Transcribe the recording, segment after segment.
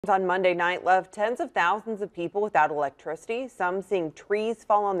On Monday night left tens of thousands of people without electricity, some seeing trees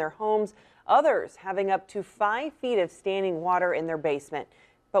fall on their homes, others having up to 5 feet of standing water in their basement.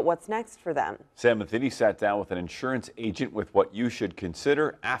 But what's next for them? Sam Matheny sat down with an insurance agent with what you should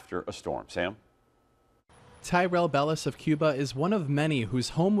consider after a storm. Sam? Tyrell Bellis of Cuba is one of many whose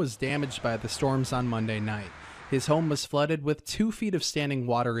home was damaged by the storms on Monday night. His home was flooded with 2 feet of standing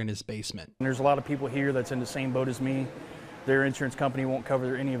water in his basement. There's a lot of people here that's in the same boat as me. Their insurance company won't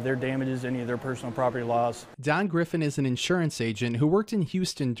cover any of their damages, any of their personal property loss. Don Griffin is an insurance agent who worked in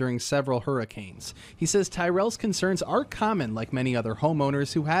Houston during several hurricanes. He says Tyrell's concerns are common like many other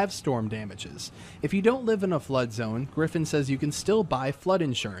homeowners who have storm damages. If you don't live in a flood zone, Griffin says you can still buy flood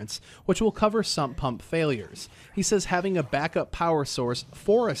insurance, which will cover sump pump failures. He says having a backup power source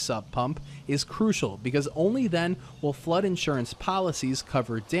for a sump pump is crucial because only then will flood insurance policies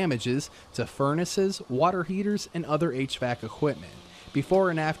cover damages to furnaces, water heaters, and other HVAC equipment. Before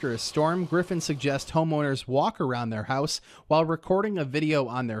and after a storm, Griffin suggests homeowners walk around their house while recording a video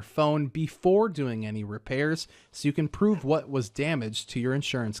on their phone before doing any repairs so you can prove what was damaged to your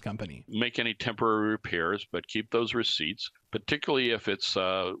insurance company. Make any temporary repairs, but keep those receipts, particularly if it's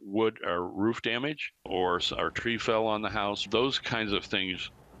wood or roof damage or a tree fell on the house. Those kinds of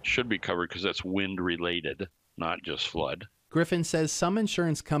things should be covered because that's wind related, not just flood. Griffin says some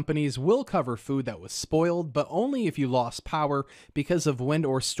insurance companies will cover food that was spoiled, but only if you lost power because of wind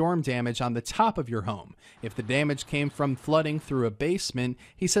or storm damage on the top of your home. If the damage came from flooding through a basement,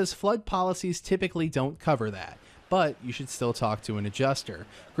 he says flood policies typically don't cover that, but you should still talk to an adjuster.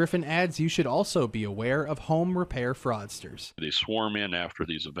 Griffin adds you should also be aware of home repair fraudsters. They swarm in after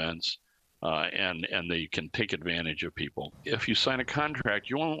these events. And they can take advantage of people. If you sign a contract,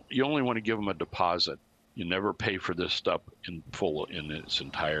 you only want to give them a deposit. You never pay for this stuff in full in its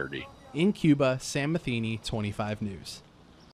entirety. In Cuba, Sam Matheny, 25 News.